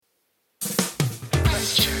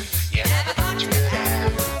Questions you never thought you could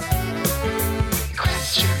have.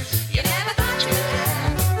 Questions you never thought you could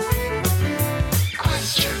have.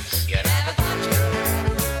 Questions you never thought you could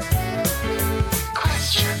have.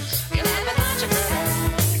 Questions you never thought you could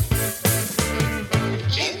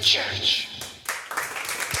have. In church.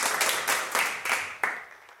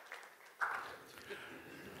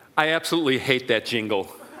 I absolutely hate that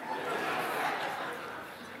jingle.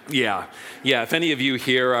 Yeah. If any of you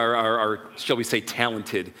here are, shall we say,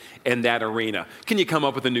 talented in that arena, can you come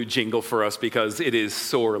up with a new jingle for us? Because it is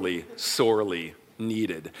sorely, sorely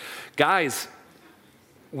needed. Guys,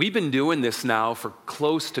 we've been doing this now for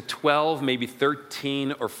close to 12, maybe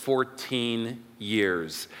 13 or 14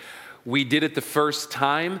 years. We did it the first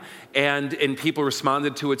time, and people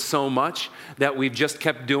responded to it so much that we've just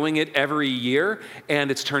kept doing it every year, and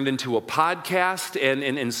it's turned into a podcast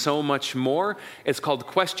and so much more. It's called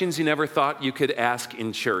Questions You Never Thought You Could Ask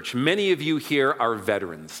in Church. Many of you here are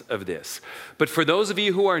veterans of this. But for those of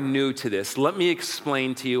you who are new to this, let me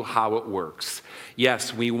explain to you how it works.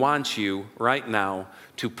 Yes, we want you right now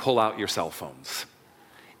to pull out your cell phones.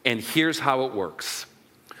 And here's how it works.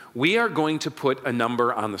 We are going to put a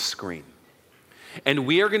number on the screen, and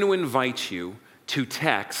we are going to invite you to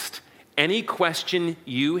text any question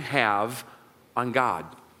you have on God,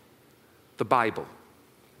 the Bible,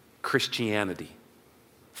 Christianity,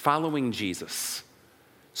 following Jesus,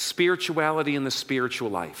 spirituality and the spiritual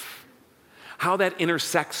life, how that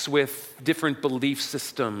intersects with different belief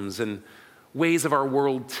systems and ways of our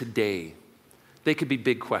world today. They could be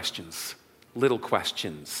big questions, little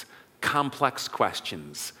questions, complex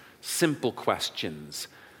questions, simple questions,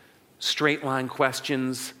 straight line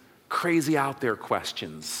questions, crazy out there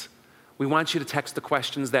questions. We want you to text the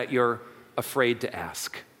questions that you're afraid to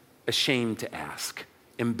ask, ashamed to ask,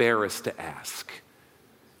 embarrassed to ask.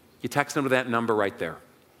 You text them to that number right there.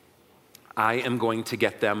 I am going to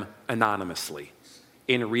get them anonymously,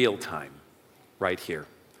 in real time, right here.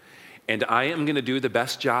 And I am going to do the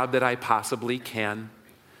best job that I possibly can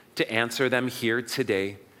to answer them here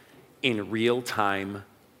today in real time,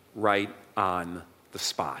 right on the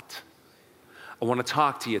spot. I want to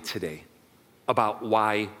talk to you today about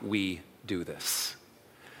why we do this.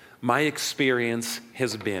 My experience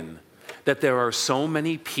has been that there are so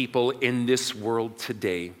many people in this world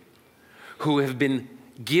today who have been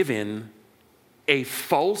given a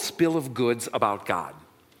false bill of goods about God,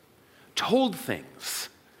 told things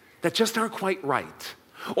that just aren't quite right,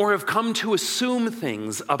 or have come to assume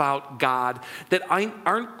things about God that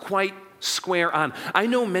aren't quite square on. I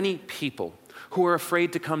know many people who are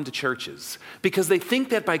afraid to come to churches because they think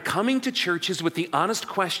that by coming to churches with the honest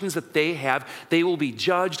questions that they have, they will be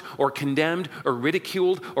judged or condemned or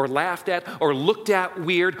ridiculed or laughed at or looked at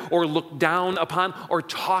weird or looked down upon or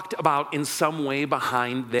talked about in some way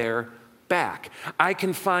behind their back. I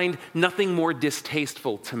can find nothing more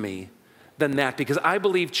distasteful to me than that, because I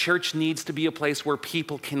believe church needs to be a place where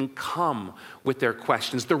people can come with their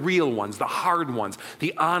questions, the real ones, the hard ones,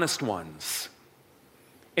 the honest ones,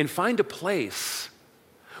 and find a place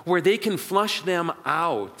where they can flush them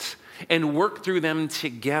out and work through them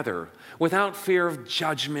together without fear of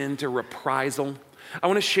judgment or reprisal. I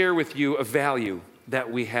want to share with you a value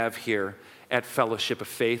that we have here at Fellowship of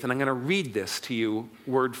Faith, and I'm going to read this to you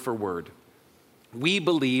word for word. We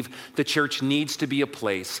believe the church needs to be a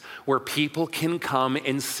place where people can come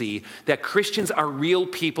and see that Christians are real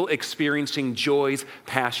people experiencing joys,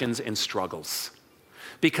 passions, and struggles.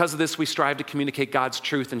 Because of this, we strive to communicate God's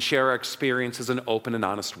truth and share our experiences in open and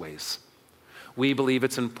honest ways. We believe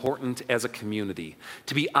it's important as a community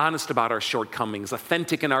to be honest about our shortcomings,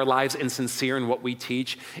 authentic in our lives, and sincere in what we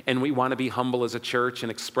teach. And we want to be humble as a church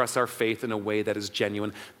and express our faith in a way that is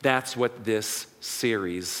genuine. That's what this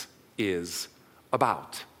series is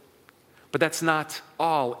about. But that's not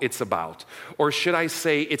all it's about. Or should I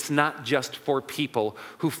say, it's not just for people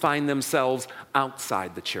who find themselves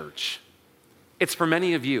outside the church. It's for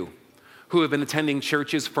many of you who have been attending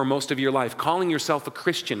churches for most of your life, calling yourself a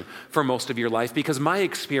Christian for most of your life, because my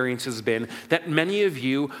experience has been that many of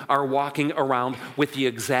you are walking around with the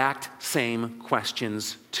exact same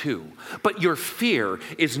questions too. But your fear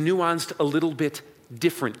is nuanced a little bit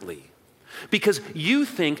differently. Because you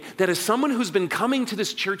think that as someone who's been coming to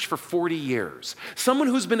this church for 40 years, someone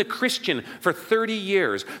who's been a Christian for 30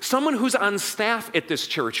 years, someone who's on staff at this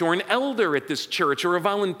church or an elder at this church or a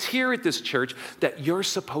volunteer at this church, that you're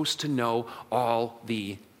supposed to know all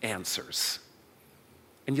the answers.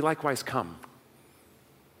 And you likewise come.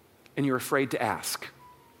 And you're afraid to ask.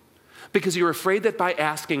 Because you're afraid that by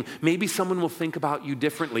asking, maybe someone will think about you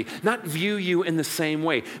differently, not view you in the same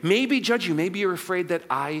way, maybe judge you. Maybe you're afraid that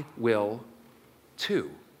I will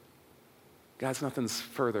too. Guys, nothing's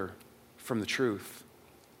further from the truth.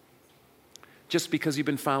 Just because you've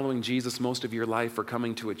been following Jesus most of your life or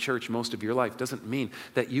coming to a church most of your life doesn't mean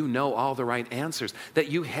that you know all the right answers, that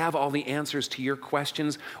you have all the answers to your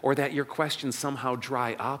questions, or that your questions somehow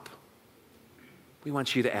dry up. We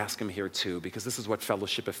want you to ask him here too, because this is what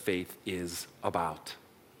Fellowship of Faith is about.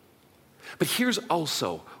 But here's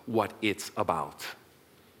also what it's about.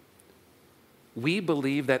 We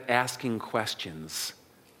believe that asking questions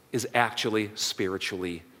is actually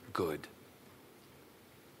spiritually good.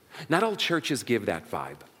 Not all churches give that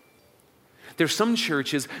vibe. There's some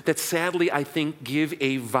churches that sadly, I think, give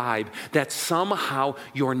a vibe that somehow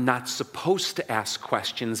you're not supposed to ask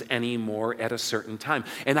questions anymore at a certain time.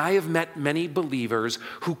 And I have met many believers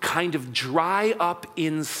who kind of dry up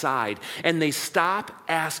inside and they stop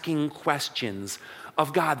asking questions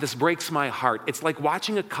of God. This breaks my heart. It's like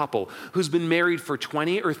watching a couple who's been married for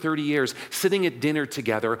 20 or 30 years sitting at dinner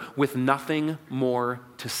together with nothing more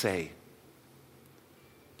to say.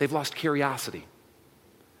 They've lost curiosity.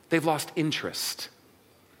 They've lost interest.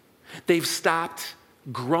 They've stopped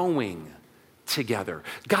growing together.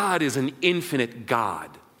 God is an infinite God.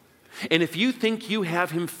 And if you think you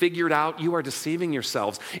have him figured out, you are deceiving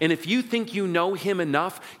yourselves. And if you think you know him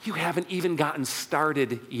enough, you haven't even gotten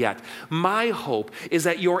started yet. My hope is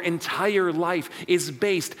that your entire life is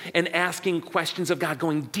based in asking questions of God,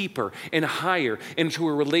 going deeper and higher into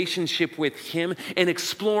a relationship with him and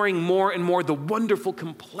exploring more and more the wonderful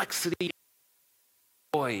complexity,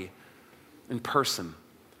 joy, and person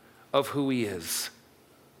of who he is.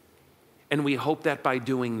 And we hope that by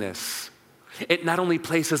doing this, it not only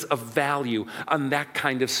places a value on that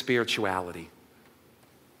kind of spirituality,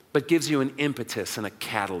 but gives you an impetus and a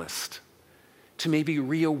catalyst to maybe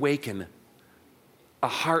reawaken a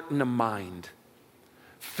heart and a mind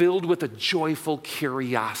filled with a joyful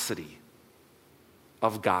curiosity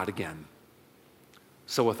of God again.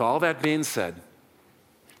 So with all that being said,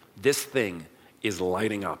 this thing is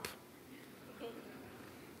lighting up.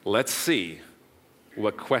 Let's see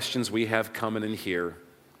what questions we have coming in here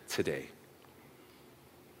today.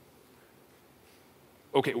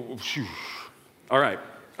 Okay, all right.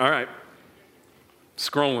 I'm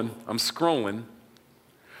scrolling.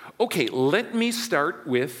 Okay, let me start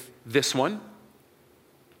with this one.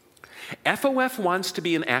 FOF wants to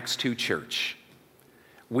be an Acts 2 church.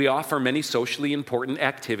 We offer many socially important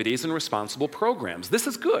activities and responsible programs. This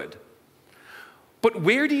is good. But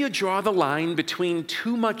where do you draw the line between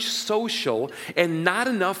too much social and not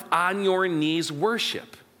enough on your knees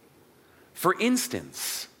worship? For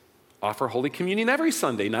instance, offer Holy Communion every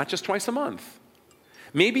Sunday, not just twice a month.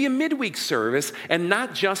 Maybe a midweek service and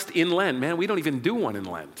not just in Lent. Man, we don't even do one in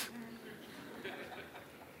Lent.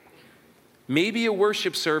 Maybe a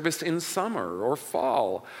worship service in summer or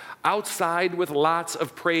fall, outside with lots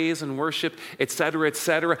of praise and worship, etc.,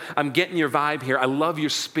 etc. I'm getting your vibe here. I love your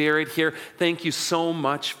spirit here. Thank you so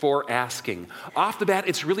much for asking. Off the bat,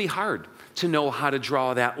 it's really hard to know how to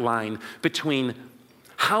draw that line between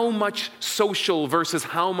how much social versus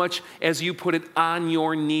how much, as you put it, on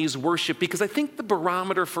your knees worship, because I think the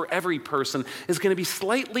barometer for every person is going to be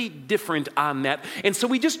slightly different on that. And so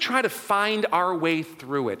we just try to find our way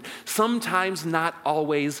through it, sometimes not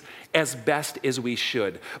always as best as we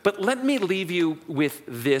should. But let me leave you with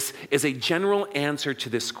this as a general answer to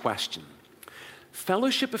this question.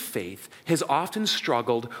 Fellowship of Faith has often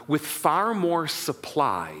struggled with far more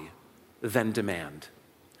supply than demand.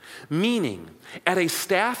 Meaning, at a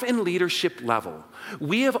staff and leadership level,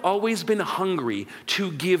 we have always been hungry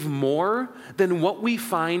to give more than what we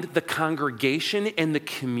find the congregation and the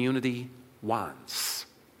community wants.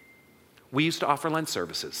 We used to offer Lent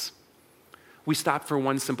services. We stopped for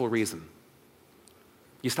one simple reason.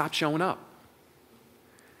 You stopped showing up.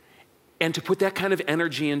 And to put that kind of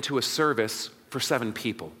energy into a service for 7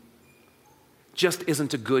 people just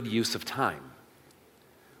isn't a good use of time.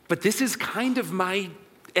 But this is kind of my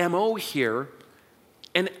MO here,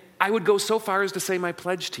 and I would go so far as to say my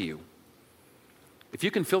pledge to you. If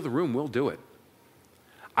you can fill the room, we'll do it.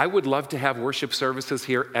 I would love to have worship services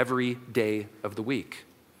here every day of the week.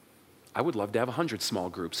 I would love to have 100 small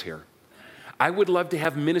groups here. I would love to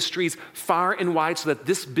have ministries far and wide so that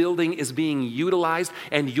this building is being utilized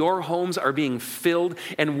and your homes are being filled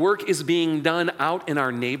and work is being done out in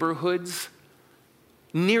our neighborhoods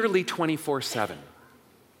nearly 24/7.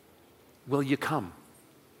 Will you come?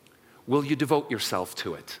 Will you devote yourself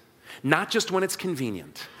to it? Not just when it's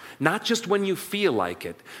convenient, not just when you feel like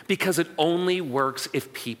it, because it only works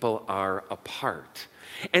if people are apart.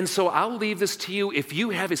 And so I'll leave this to you. If you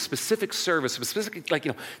have a specific service, a specific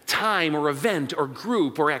time or event or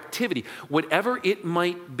group or activity, whatever it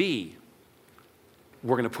might be,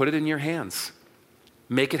 we're going to put it in your hands.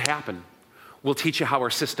 Make it happen. We'll teach you how our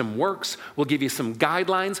system works. We'll give you some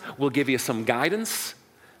guidelines. We'll give you some guidance.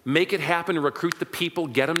 Make it happen, recruit the people,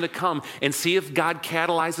 get them to come, and see if God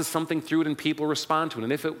catalyzes something through it and people respond to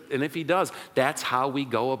it. And if he does, that's how we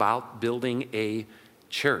go about building a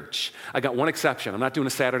church. I got one exception. I'm not doing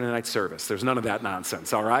a Saturday night service. There's none of that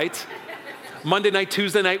nonsense, all right? Monday night,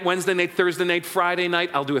 Tuesday night, Wednesday night, Thursday night, Friday night,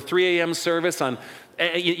 I'll do a 3 a.m. service on,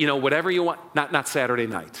 whatever you want. Not Saturday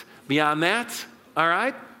night. Beyond that, all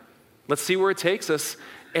right, let's see where it takes us.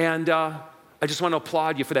 And I just want to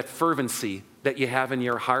applaud you for that fervency that you have in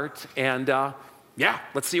your heart. And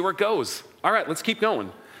let's see where it goes. All right, let's keep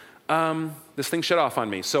going. This thing shut off on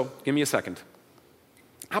me, so give me a second.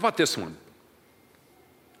 How about this one?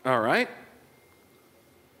 All right.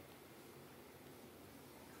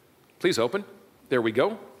 Please open. There we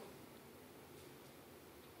go.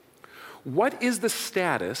 What is the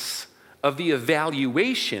status of the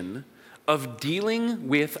evaluation of dealing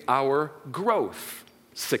with our growth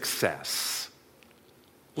success?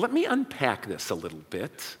 Let me unpack this a little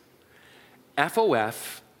bit.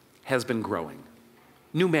 FOF has been growing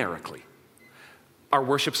numerically. Our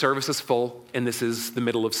worship service is full, and this is the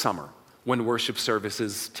middle of summer when worship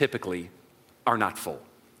services typically are not full.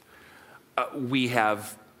 We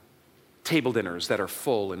have table dinners that are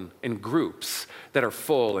full and groups that are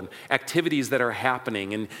full and activities that are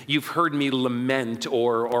happening. And you've heard me lament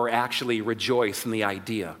or actually rejoice in the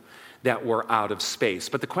idea that we're out of space.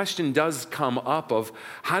 But the question does come up of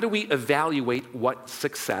how do we evaluate what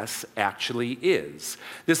success actually is?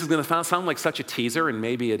 This is going to sound like such a teaser, and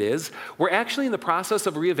maybe it is. We're actually in the process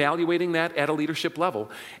of reevaluating that at a leadership level.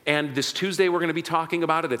 And this Tuesday, we're going to be talking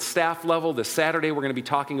about it at staff level. This Saturday, we're going to be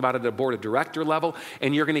talking about it at a board of director level.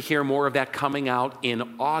 And you're going to hear more of that coming out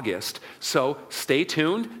in August. So stay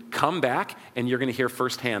tuned, come back, and you're going to hear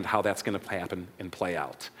firsthand how that's going to happen and play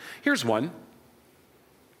out. Here's one.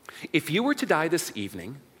 If you were to die this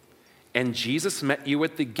evening and Jesus met you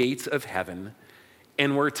at the gates of heaven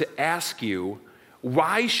and were to ask you,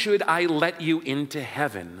 why should I let you into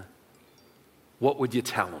heaven? What would you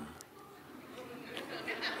tell him?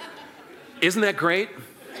 Isn't that great?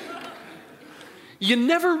 You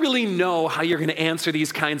never really know how you're going to answer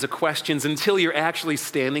these kinds of questions until you're actually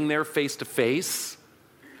standing there face to face.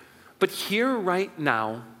 But here right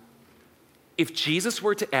now, if Jesus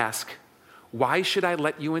were to ask, why should I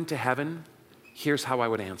let you into heaven? Here's how I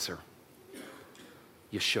would answer.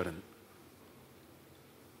 You shouldn't.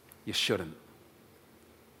 You shouldn't.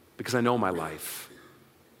 Because I know my life,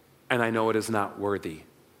 and I know it is not worthy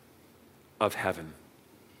of heaven.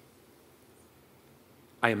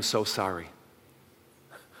 I am so sorry.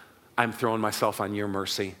 I'm throwing myself on your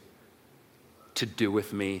mercy to do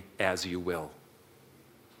with me as you will.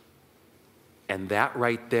 And that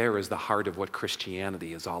right there is the heart of what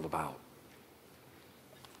Christianity is all about.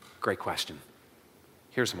 Great question.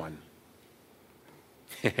 Here's one.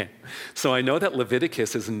 So I know that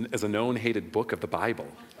Leviticus is a known hated book of the Bible.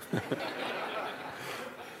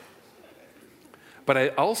 But I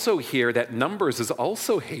also hear that Numbers is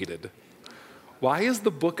also hated. Why is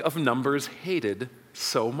the book of Numbers hated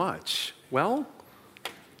so much? Well,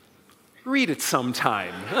 read it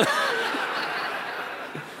sometime.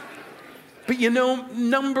 But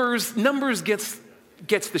Numbers gets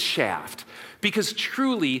the shaft. Because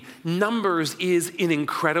truly, Numbers is an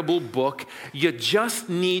incredible book. You just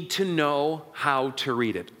need to know how to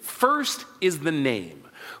read it. First is the name.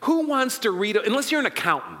 Who wants to read it? Unless you're an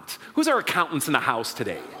accountant. Who's our accountants in the house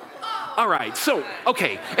today? All right, so,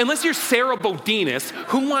 okay, unless you're Sarah Bodinas,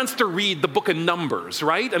 who wants to read the book of Numbers,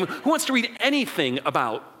 right? I mean, who wants to read anything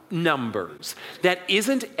about Numbers? That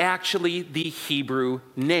isn't actually the Hebrew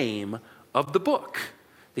name of the book.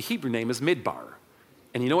 The Hebrew name is Midbar.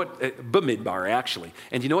 And you know what? Bamidbar, actually.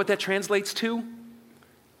 And you know what that translates to?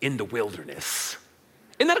 In the wilderness.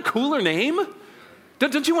 Isn't that a cooler name?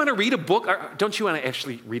 Don't you want to read a book? Don't you want to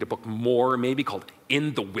actually read a book more, maybe called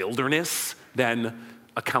In the Wilderness, than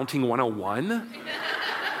Accounting 101?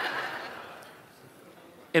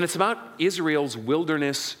 And it's about Israel's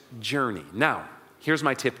wilderness journey. Now, here's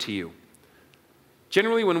my tip to you.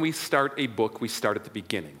 Generally, when we start a book, we start at the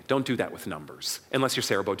beginning. Don't do that with Numbers, unless you're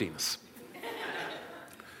Sarah Bodinas.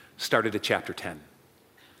 Started at chapter 10.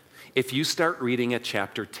 If you start reading at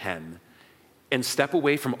chapter 10 and step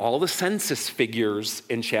away from all the census figures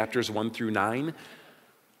in chapters 1 through 9,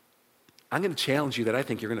 I'm going to challenge you that I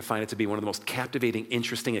think you're going to find it to be one of the most captivating,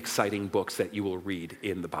 interesting, exciting books that you will read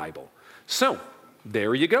in the Bible. So,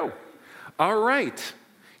 there you go. All right,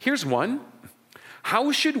 here's one.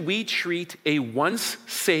 How should we treat a once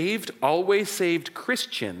saved, always saved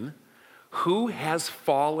Christian who has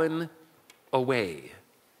fallen away.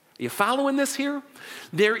 Are you following this here?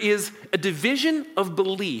 There is a division of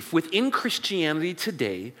belief within Christianity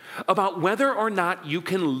today about whether or not you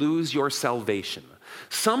can lose your salvation.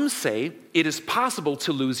 Some say it is possible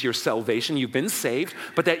to lose your salvation. You've been saved,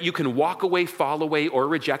 but that you can walk away, fall away, or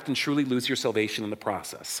reject and truly lose your salvation in the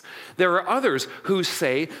process. There are others who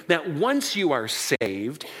say that once you are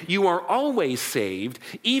saved, you are always saved,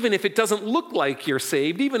 even if it doesn't look like you're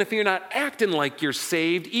saved, even if you're not acting like you're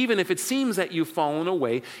saved, even if it seems that you've fallen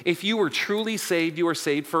away. If you were truly saved, you are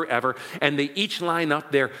saved forever. And they each line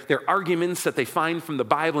up their arguments that they find from the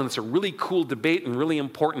Bible, and it's a really cool debate and really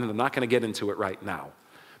important, and I'm not going to get into it right now.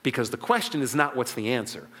 Because the question is not what's the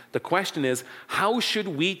answer. The question is, how should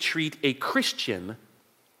we treat a Christian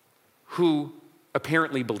who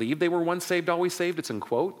apparently believed they were once saved, always saved, it's in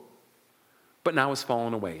quote, but now has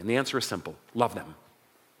fallen away? And the answer is simple. Love them.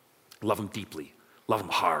 Love them deeply. Love them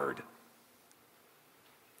hard.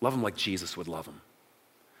 Love them like Jesus would love them.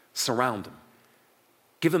 Surround them.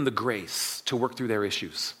 Give them the grace to work through their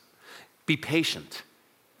issues. Be patient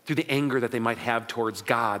through the anger that they might have towards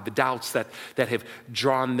God, the doubts that have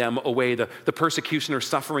drawn them away, the persecution or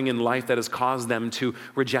suffering in life that has caused them to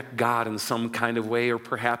reject God in some kind of way, or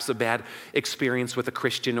perhaps a bad experience with a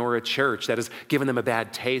Christian or a church that has given them a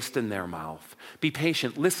bad taste in their mouth. Be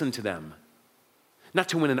patient, listen to them. Not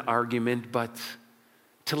to win an argument, but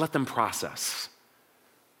to let them process.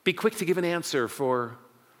 Be quick to give an answer for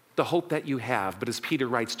the hope that you have, but as Peter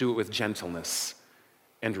writes, do it with gentleness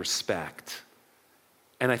and respect.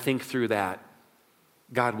 And I think through that,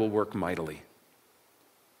 God will work mightily.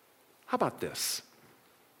 How about this?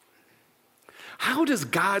 How does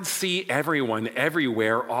God see everyone,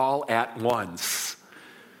 everywhere, all at once?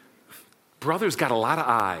 Brother's got a lot of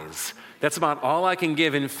eyes. That's about all I can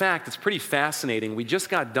give. In fact, it's pretty fascinating. We just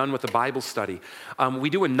got done with a Bible study.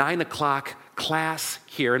 We do a 9 o'clock class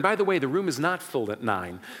here. And by the way, the room is not filled at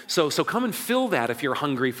 9. So come and fill that if you're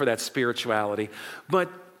hungry for that spirituality.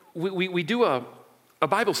 But we do a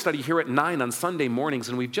Bible study here at 9 on Sunday mornings,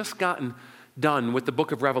 and we've just gotten done with the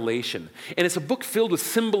book of Revelation. And it's a book filled with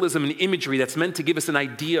symbolism and imagery that's meant to give us an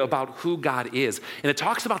idea about who God is. And it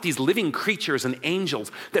talks about these living creatures and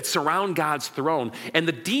angels that surround God's throne. And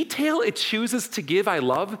the detail it chooses to give, I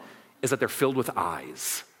love, is that they're filled with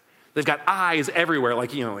eyes. They've got eyes everywhere,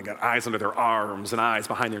 like, they got eyes under their arms and eyes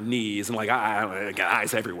behind their knees, and they got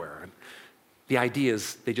eyes everywhere. And the idea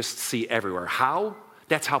is they just see everywhere. How?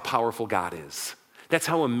 That's how powerful God is. That's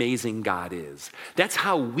how amazing God is. That's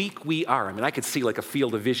how weak we are. I mean, I could see like a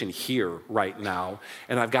field of vision here right now,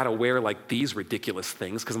 and I've got to wear like these ridiculous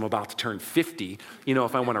things because I'm about to turn 50,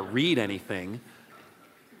 if I want to read anything.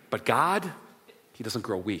 But God, he doesn't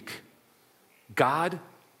grow weak. God,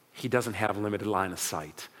 he doesn't have a limited line of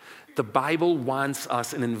sight. The Bible wants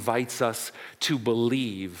us and invites us to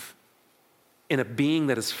believe in a being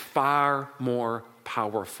that is far more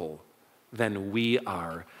powerful than we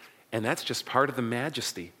are. And that's just part of the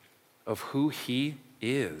majesty of who he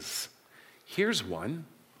is. Here's one.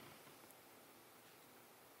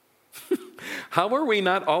 How are we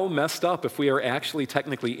not all messed up if we are actually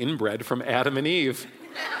technically inbred from Adam and Eve?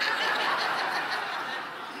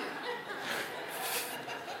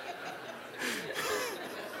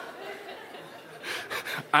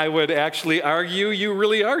 I would actually argue you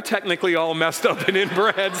really are technically all messed up and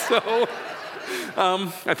inbred, so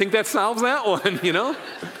I think that solves that one,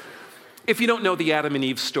 If you don't know the Adam and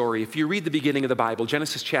Eve story, if you read the beginning of the Bible,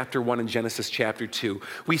 Genesis chapter 1 and Genesis chapter 2,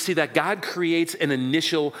 we see that God creates an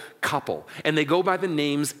initial couple, and they go by the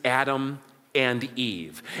names Adam and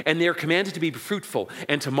Eve. And they're commanded to be fruitful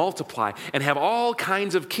and to multiply and have all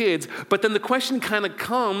kinds of kids. But then the question kind of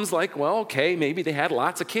comes like, well, okay, maybe they had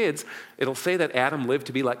lots of kids. It'll say that Adam lived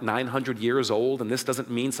to be like 900 years old, and this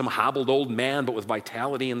doesn't mean some hobbled old man, but with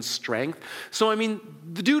vitality and strength. So,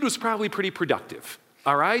 the dude was probably pretty productive,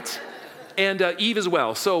 all right? And Eve as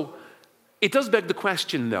well. So it does beg the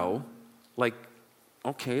question, though, like,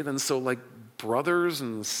 okay, then so like brothers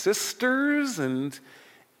and sisters and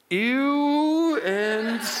ew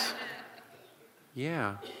and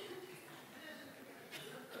yeah.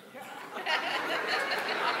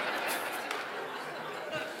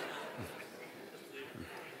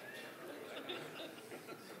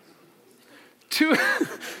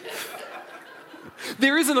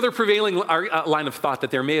 There is another prevailing line of thought that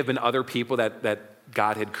there may have been other people that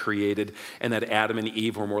God had created and that Adam and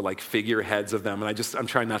Eve were more like figureheads of them. And I'm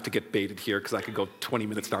trying not to get baited here because I could go 20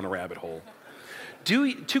 minutes down a rabbit hole.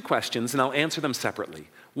 Two questions, and I'll answer them separately.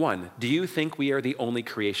 One, do you think we are the only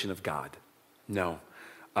creation of God? No.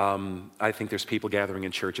 I think there's people gathering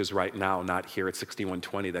in churches right now, not here at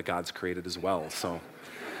 6120, that God's created as well. So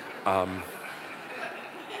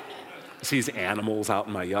sees animals out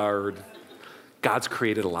in my yard. God's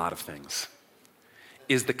created a lot of things.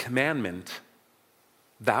 Is the commandment,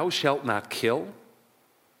 thou shalt not kill,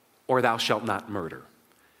 or thou shalt not murder?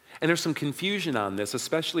 And there's some confusion on this,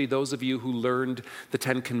 especially those of you who learned the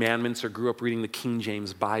Ten Commandments or grew up reading the King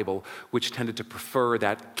James Bible, which tended to prefer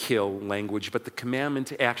that kill language. But the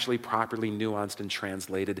commandment, actually properly nuanced and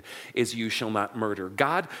translated, is you shall not murder.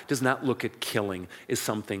 God does not look at killing as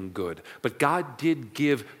something good, but God did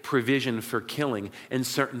give provision for killing in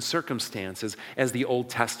certain circumstances, as the Old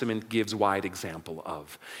Testament gives wide example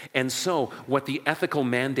of. And so what the ethical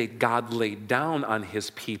mandate God laid down on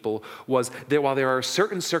his people was that while there are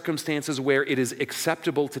certain circumstances where it is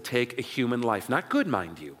acceptable to take a human life, not good,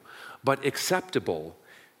 mind you, but acceptable,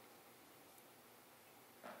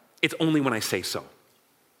 it's only when I say so.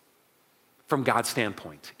 From God's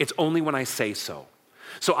standpoint, it's only when I say so.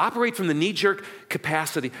 So operate from the knee-jerk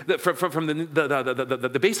capacity, from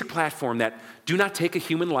the basic platform that do not take a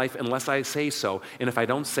human life unless I say so, and if I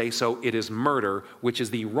don't say so, it is murder, which is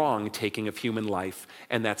the wrong taking of human life,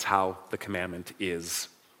 and that's how the commandment is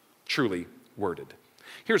truly worded.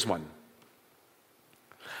 Here's one.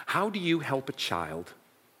 How do you help a child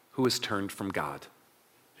who has turned from God,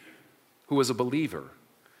 who is a believer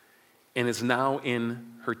and is now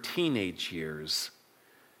in her teenage years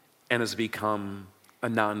and has become a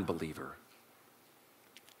non-believer?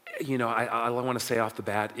 You know, I want to say off the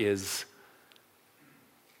bat is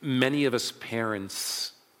many of us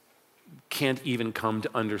parents can't even come to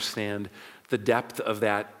understand the depth of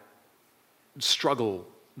that struggle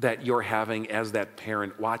that you're having as that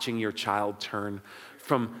parent, watching your child turn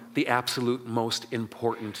from the absolute most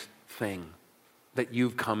important thing that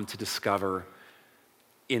you've come to discover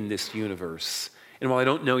in this universe. And while I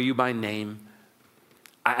don't know you by name,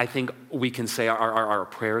 I think we can say our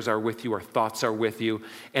prayers are with you, our thoughts are with you,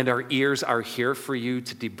 and our ears are here for you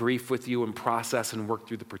to debrief with you and process and work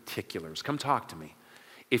through the particulars. Come talk to me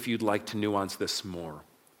if you'd like to nuance this more.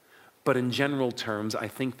 But in general terms, I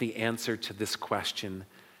think the answer to this question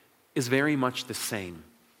is very much the same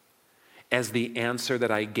as the answer that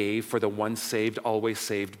I gave for the once saved, always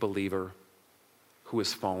saved believer who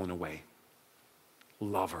has fallen away.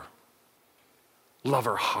 Love her. Love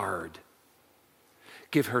her hard.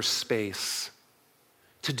 Give her space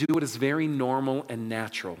to do what is very normal and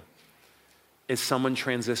natural as someone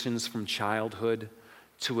transitions from childhood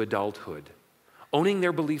to adulthood, owning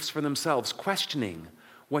their beliefs for themselves, questioning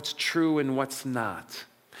what's true and what's not.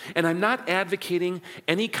 And I'm not advocating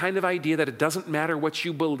any kind of idea that it doesn't matter what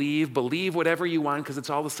you believe whatever you want because it's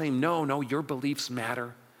all the same. No, your beliefs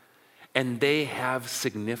matter and they have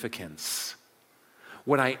significance.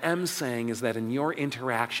 What I am saying is that in your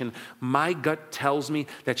interaction, my gut tells me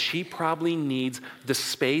that she probably needs the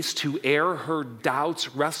space to air her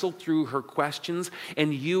doubts, wrestle through her questions,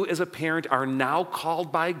 and you as a parent are now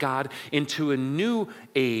called by God into a new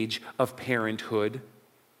age of parenthood,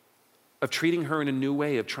 of treating her in a new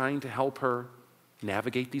way, of trying to help her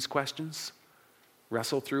navigate these questions,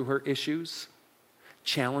 wrestle through her issues,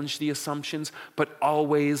 challenge the assumptions, but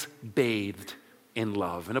always bathed in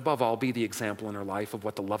love. And above all, be the example in her life of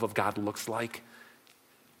what the love of God looks like.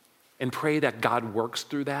 And pray that God works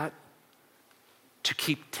through that to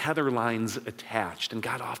keep tether lines attached. And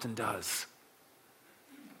God often does.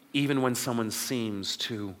 Even when someone seems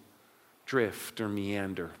to drift or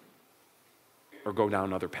meander or go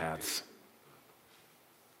down other paths.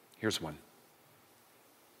 Here's one.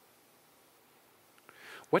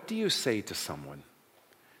 What do you say to someone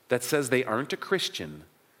that says they aren't a Christian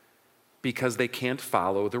because they can't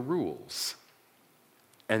follow the rules?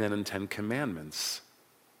 And then in 10 Commandments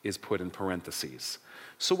is put in parentheses.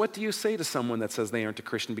 So what do you say to someone that says they aren't a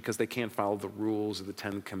Christian because they can't follow the rules of the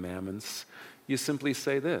 10 Commandments? You simply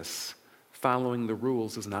say this: following the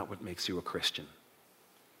rules is not what makes you a Christian.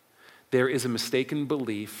 There is a mistaken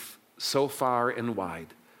belief so far and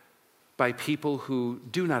wide by people who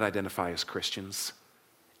do not identify as Christians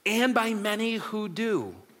and by many who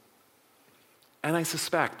do. And I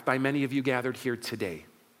suspect by many of you gathered here today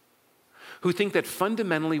who think that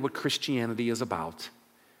fundamentally what Christianity is about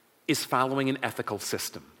is following an ethical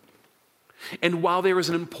system. And while there is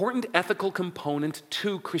an important ethical component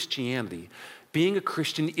to Christianity, being a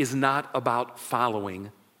Christian is not about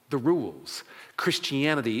following the rules.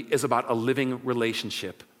 Christianity is about a living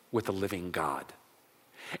relationship with a living God.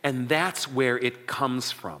 And that's where it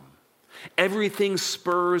comes from. Everything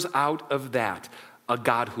spurs out of that. A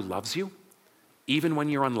God who loves you, even when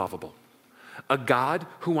you're unlovable. A God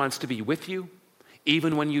who wants to be with you,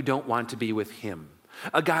 even when you don't want to be with him.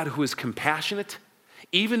 A God who is compassionate,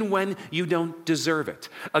 even when you don't deserve it.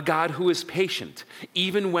 A God who is patient,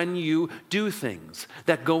 even when you do things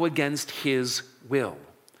that go against his will.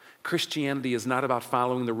 Christianity is not about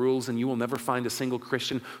following the rules, and you will never find a single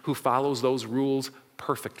Christian who follows those rules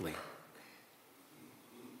perfectly.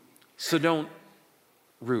 So don't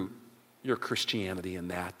root your Christianity in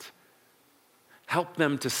that. Help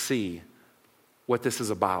them to see what this is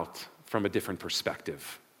about from a different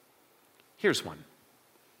perspective. Here's one.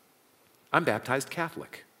 I'm baptized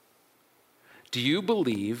Catholic. Do you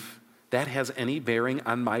believe that has any bearing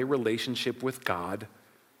on my relationship with God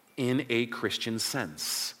in a Christian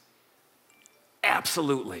sense?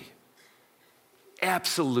 Absolutely.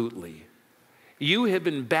 Absolutely. You have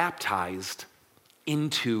been baptized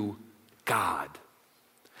into God.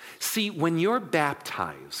 See, when you're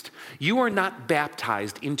baptized, you are not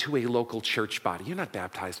baptized into a local church body. You're not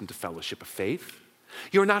baptized into Fellowship of Faith.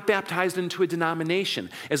 You're not baptized into a denomination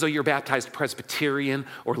as though you're baptized Presbyterian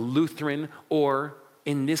or Lutheran or,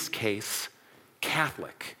 in this case,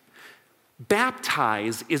 Catholic.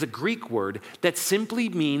 Baptize is a Greek word that simply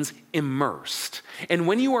means immersed. And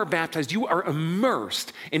when you are baptized, you are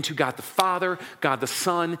immersed into God the Father, God the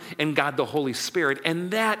Son, and God the Holy Spirit, and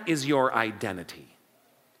that is your identity.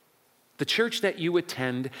 The church that you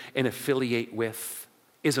attend and affiliate with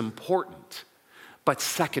is important, but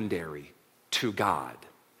secondary to God.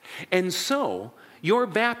 And so, your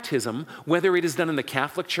baptism, whether it is done in the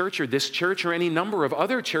Catholic Church or this church or any number of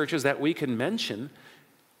other churches that we can mention,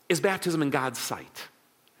 is baptism in God's sight.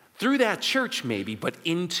 Through that church maybe, but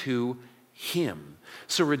into him.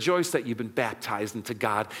 So rejoice that you've been baptized into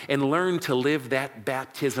God and learn to live that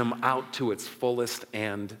baptism out to its fullest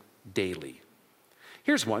and daily.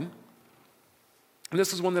 Here's one, and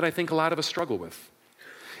this is one that I think a lot of us struggle with.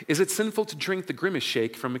 Is it sinful to drink the Grimace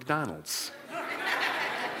Shake from McDonald's?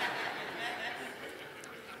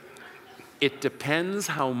 It depends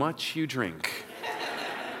how much you drink.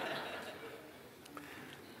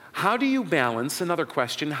 How do you balance, another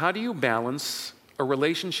question, how do you balance a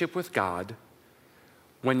relationship with God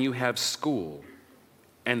when you have school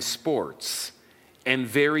and sports and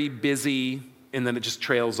very busy, and then it just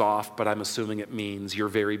trails off, but I'm assuming it means you're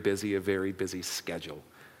very busy, a very busy schedule.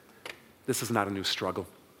 This is not a new struggle.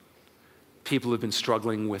 People have been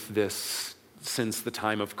struggling with this since the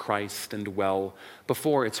time of Christ and well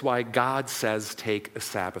before. It's why God says take a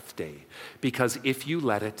Sabbath day, because if you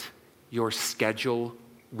let it, your schedule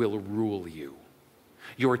will rule you.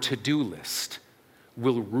 Your to-do list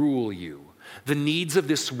will rule you. The needs of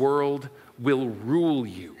this world will rule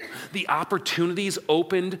you. The opportunities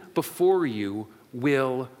opened before you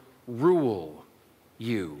will rule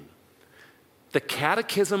you. The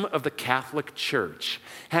Catechism of the Catholic Church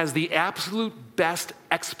has the absolute best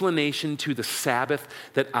explanation to the Sabbath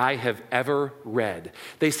that I have ever read.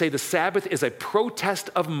 They say the Sabbath is a protest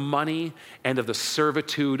of money and of the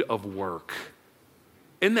servitude of work.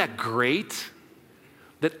 Isn't that great?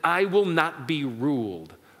 That I will not be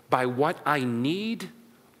ruled by what I need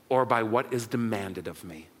or by what is demanded of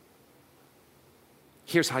me.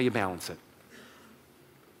 Here's how you balance it.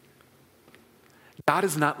 God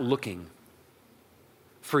is not looking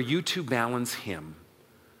for you to balance him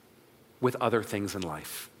with other things in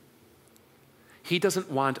life. He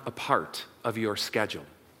doesn't want a part of your schedule.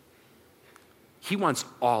 He wants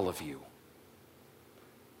all of you.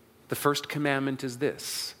 The first commandment is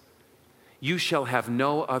this: you shall have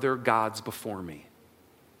no other gods before me.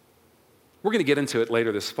 We're going to get into it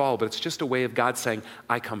later this fall, but it's just a way of God saying,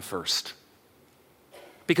 I come first.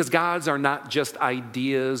 Because gods are not just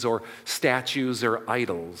ideas or statues or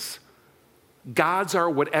idols. Gods are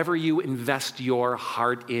whatever you invest your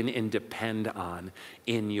heart in and depend on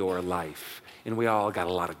in your life. And we all got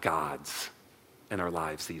a lot of gods in our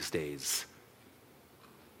lives these days.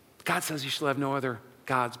 God says you shall have no other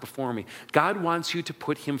gods before me. God wants you to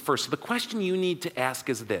put him first. So the question you need to ask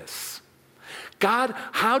is this: God,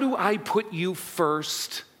 how do I put you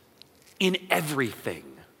first in everything?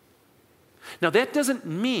 Now, that doesn't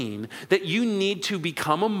mean that you need to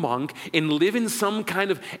become a monk and live in some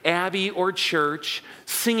kind of abbey or church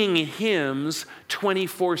singing hymns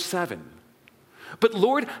 24/7. But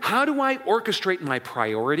Lord, how do I orchestrate my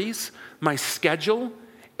priorities, my schedule,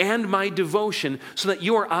 and my devotion so that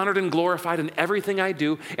you are honored and glorified in everything I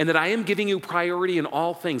do, and that I am giving you priority in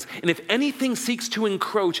all things? And if anything seeks to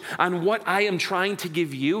encroach on what I am trying to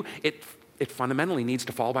give you, it fundamentally needs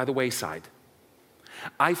to fall by the wayside.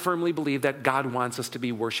 I firmly believe that God wants us to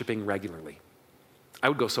be worshiping regularly. I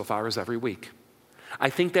would go so far as every week. I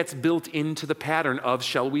think that's built into the pattern of,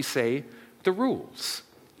 shall we say, the rules,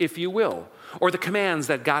 if you will, or the commands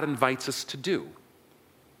that God invites us to do.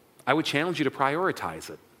 I would challenge you to prioritize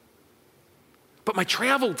it. But my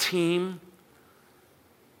travel team,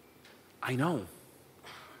 I know.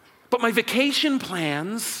 But my vacation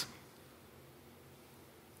plans,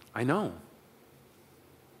 I know.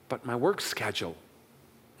 But my work schedule,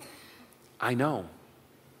 I know.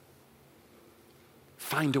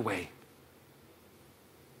 Find a way.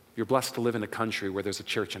 You're blessed to live in a country where there's a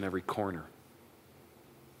church on every corner.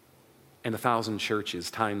 And 1,000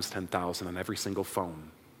 churches times 10,000 on every single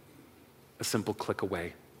phone. A simple click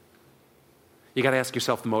away. You got to ask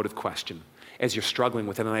yourself the motive question as you're struggling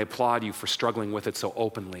with it, and I applaud you for struggling with it so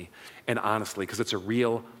openly and honestly, because it's a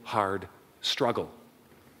real hard struggle.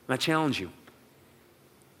 And I challenge you.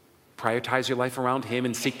 Prioritize your life around him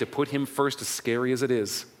and seek to put him first, as scary as it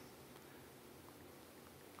is.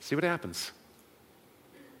 See what happens.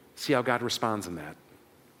 See how God responds in that.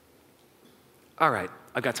 All right,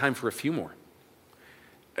 I've got time for a few more.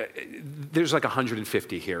 There's like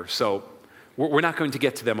 150 here, so we're not going to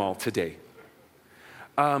get to them all today.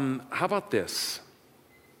 How about this?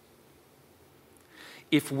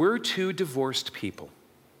 If we're two divorced people,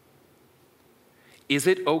 is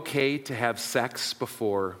it okay to have sex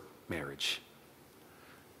before marriage?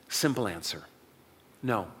 Simple answer,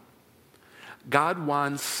 no. God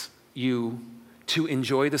wants you to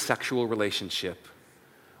enjoy the sexual relationship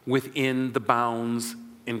within the bounds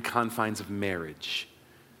and confines of marriage.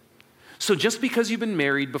 So just because you've been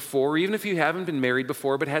married before, or even if you haven't been married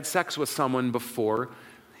before but had sex with someone before,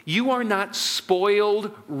 you are not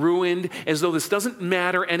spoiled, ruined, as though this doesn't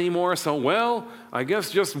matter anymore. So, well, I guess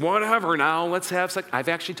just whatever now, let's have sex. I've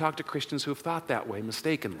actually talked to Christians who have thought that way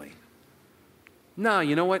mistakenly. No,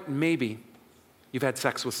 you know what? Maybe you've had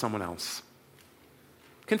sex with someone else.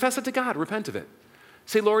 Confess it to God. Repent of it.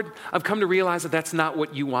 Say, Lord, I've come to realize that that's not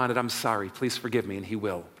what you wanted. I'm sorry. Please forgive me, and he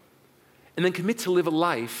will. And then commit to live a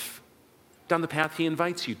life down the path he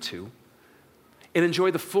invites you to and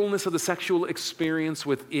enjoy the fullness of the sexual experience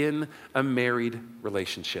within a married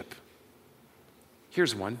relationship.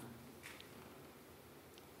 Here's one.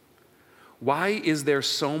 Why is there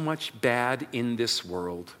so much bad in this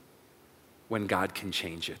world when God can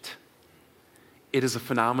change it? It is a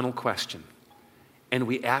phenomenal question. And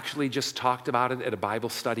we actually just talked about it at a Bible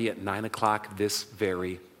study at 9 o'clock this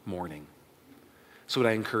very morning. So what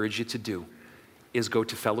I encourage you to do is go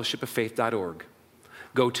to fellowshipoffaith.org.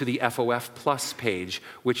 Go to the FOF Plus page,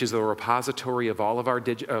 which is a repository of all of our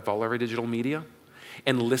digital media,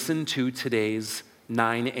 and listen to today's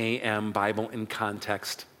 9 a.m. Bible in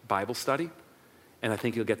Context Bible study. And I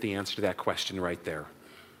think you'll get the answer to that question right there.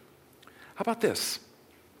 How about this?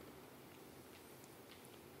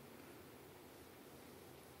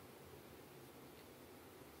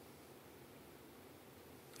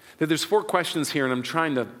 There's 4 questions here, and I'm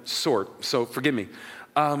trying to sort, so forgive me.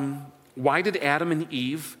 Why did Adam and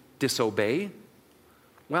Eve disobey?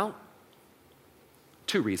 Well,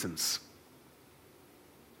 2 reasons.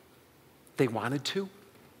 They wanted to.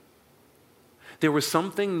 There was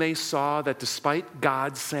something they saw that despite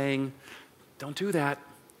God saying, don't do that,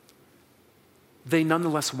 they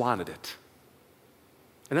nonetheless wanted it.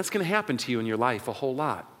 And that's going to happen to you in your life a whole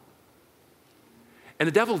lot. And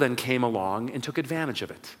the devil then came along and took advantage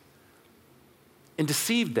of it and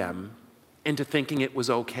deceived them into thinking it was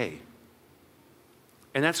okay.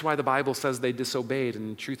 And that's why the Bible says they disobeyed,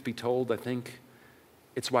 and truth be told, I think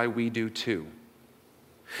it's why we do too.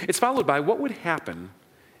 It's followed by what would happen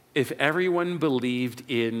if everyone believed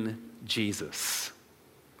in Jesus?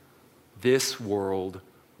 This world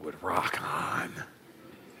would rock on.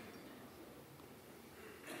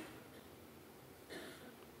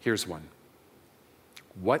 Here's one.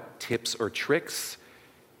 What tips or tricks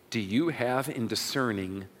do you have in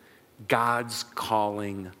discerning God's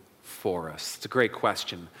calling for us? It's a great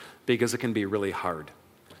question because it can be really hard.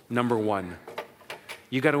 Number 1,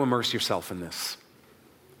 you got to immerse yourself in this.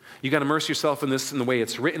 You got to immerse yourself in this in the way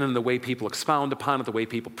it's written and the way people expound upon it, the way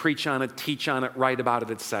people preach on it, teach on it, write about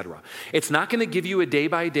it, etc. It's not going to give you a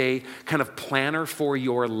day-by-day kind of planner for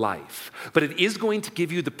your life, but it is going to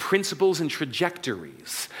give you the principles and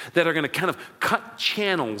trajectories that are going to kind of cut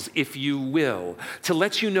channels, if you will, to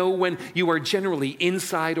let you know when you are generally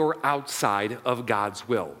inside or outside of God's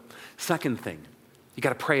will. Second thing, you got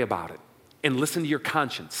to pray about it and listen to your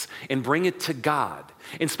conscience and bring it to God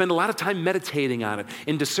and spend a lot of time meditating on it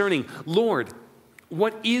and discerning, Lord,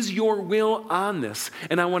 what is your will on this?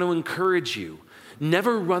 And I want to encourage you,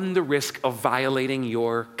 never run the risk of violating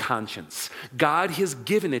your conscience. God has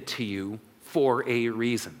given it to you for a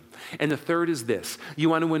reason. And the third is this, you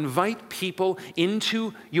want to invite people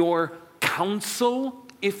into your counsel,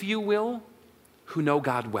 if you will, who know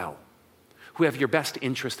God well, who have your best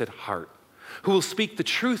interest at heart, who will speak the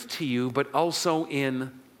truth to you, but also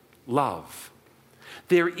in love.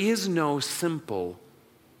 There is no simple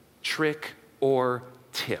trick or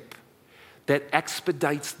tip that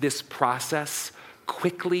expedites this process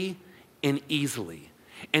quickly and easily.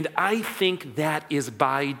 And I think that is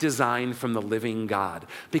by design from the living God.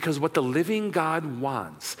 Because what the living God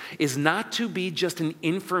wants is not to be just an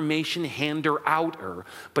information hander-outer,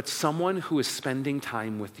 but someone who is spending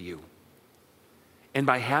time with you. And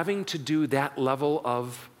by having to do that level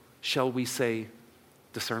of, shall we say,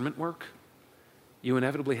 discernment work, you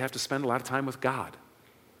inevitably have to spend a lot of time with God.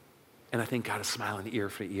 And I think God is smiling ear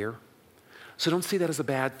for ear. So don't see that as a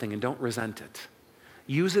bad thing and don't resent it.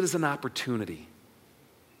 Use it as an opportunity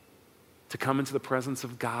to come into the presence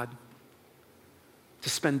of God, to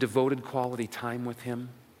spend devoted quality time with Him,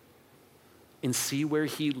 and see where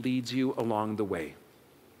He leads you along the way.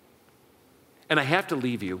 And I have to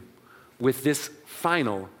leave you with this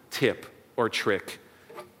final tip or trick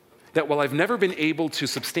that while I've never been able to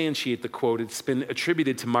substantiate the quote, it's been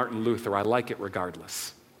attributed to Martin Luther. I like it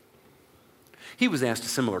regardless. He was asked a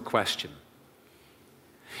similar question.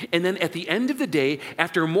 And then at the end of the day,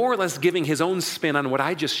 after more or less giving his own spin on what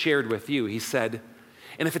I just shared with you, he said,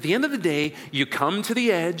 and if at the end of the day you come to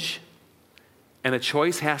the edge and a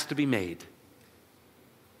choice has to be made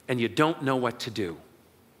and you don't know what to do,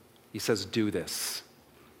 he says, do this.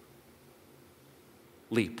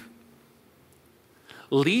 Leap.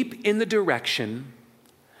 Leap in the direction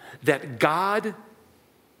that God,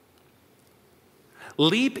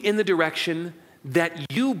 leap in the direction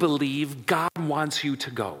that you believe God wants you to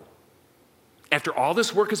go. After all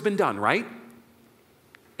this work has been done, right?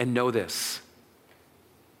 And know this,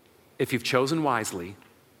 if you've chosen wisely,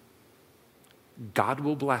 God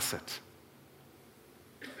will bless it.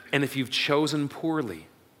 And if you've chosen poorly,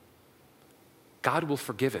 God will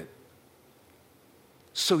forgive it.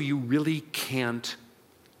 So you really can't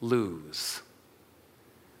lose.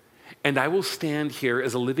 And I will stand here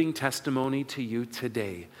as a living testimony to you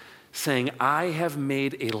today, saying, I have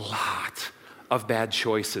made a lot of bad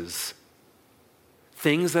choices,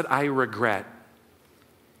 things that I regret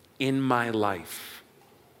in my life.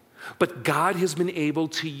 But God has been able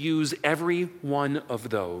to use every one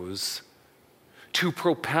of those to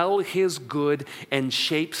propel His good and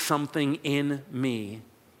shape something in me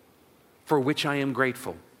for which I am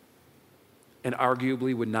grateful, and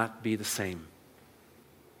arguably would not be the same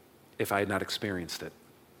if I had not experienced it.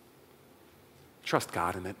 Trust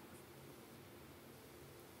God in it.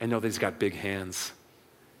 And know that He's got big hands.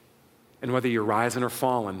 And whether you're rising or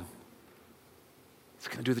falling, He's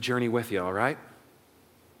going to do the journey with you, all right?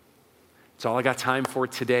 It's all I got time for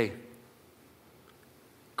today.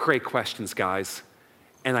 Great questions, guys.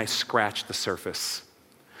 And I scratched the surface.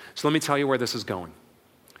 So let me tell you where this is going.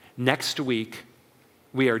 Next week,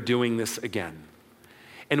 we are doing this again.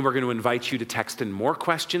 And we're going to invite you to text in more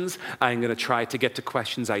questions. I'm going to try to get to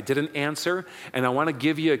questions I didn't answer. And I want to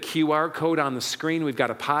give you a QR code on the screen. We've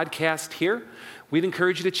got a podcast here. We'd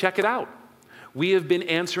encourage you to check it out. We have been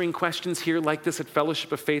answering questions here like this at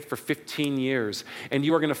Fellowship of Faith for 15 years. And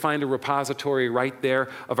you are going to find a repository right there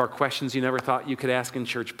of our questions you never thought you could ask in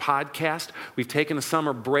church podcast. We've taken a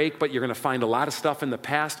summer break, but you're going to find a lot of stuff in the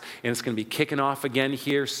past, and it's going to be kicking off again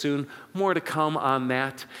here soon. More to come on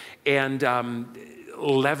that. And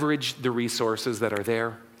leverage the resources that are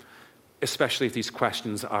there, especially if these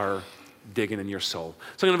questions are digging in your soul.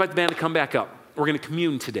 So I'm going to invite the band to come back up. We're going to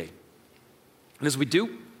commune today. And as we do,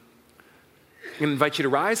 I'm going to invite you to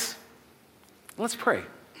rise. Let's pray.